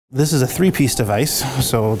This is a three-piece device,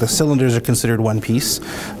 so the cylinders are considered one piece.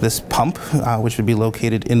 This pump, which would be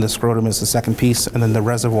located in the scrotum, is the second piece, and then the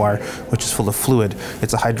reservoir, which is full of fluid.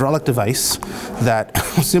 It's a hydraulic device that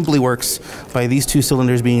simply works by these two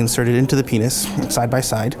cylinders being inserted into the penis, side by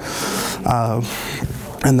side,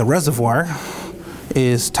 and the reservoir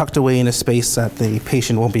is tucked away in a space that the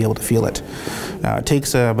patient won't be able to feel it. Now, it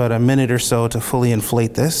takes about a minute or so to fully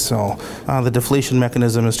inflate this, so the deflation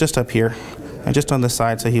mechanism is just up here and just on the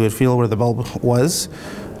side, so he would feel where the bulb was.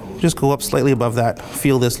 Just go up slightly above that,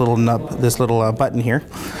 feel this little nub, this little button here,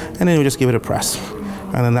 and then we just give it a press,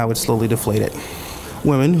 and then that would slowly deflate it.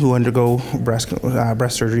 Women who undergo breast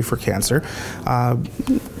surgery for cancer,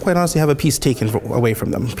 quite honestly, have a piece taken away from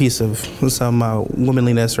them, a piece of some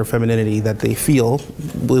womanliness or femininity that they feel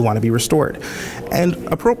they want to be restored. And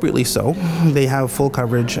appropriately so, they have full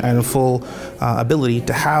coverage and full ability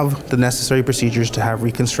to have the necessary procedures to have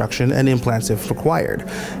reconstruction and implants if required.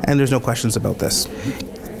 And there's no questions about this.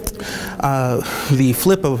 The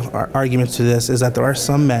flip of arguments to this is that there are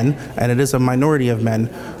some men, and it is a minority of men,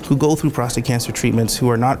 who go through prostate cancer treatments who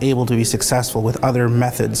are not able to be successful with other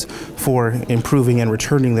methods for improving and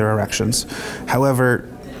returning their erections. However,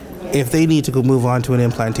 if they need to go move on to an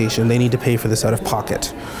implantation, they need to pay for this out of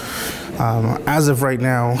pocket. As of right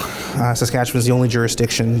now, Saskatchewan is the only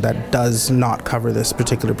jurisdiction that does not cover this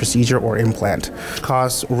particular procedure or implant.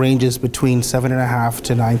 Cost ranges between $7,500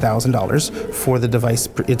 to $9,000 for the device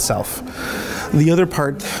itself. The other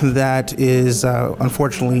part that is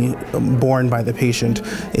unfortunately borne by the patient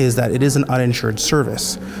is that it is an uninsured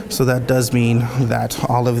service. So that does mean that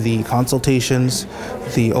all of the consultations,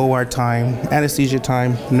 the OR time, anesthesia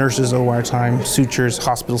time, nurses OR time, sutures,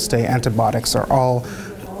 hospital stay, antibiotics are all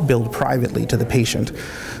billed privately to the patient.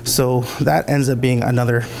 So that ends up being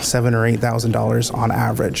another $7,000 or $8,000 on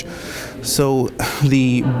average. So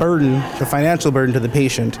the burden, the financial burden to the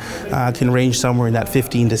patient can range somewhere in that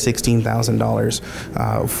 $15,000 to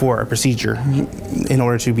 $16,000 for a procedure in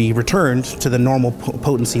order to be returned to the normal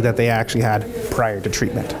potency that they actually had prior to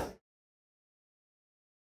treatment.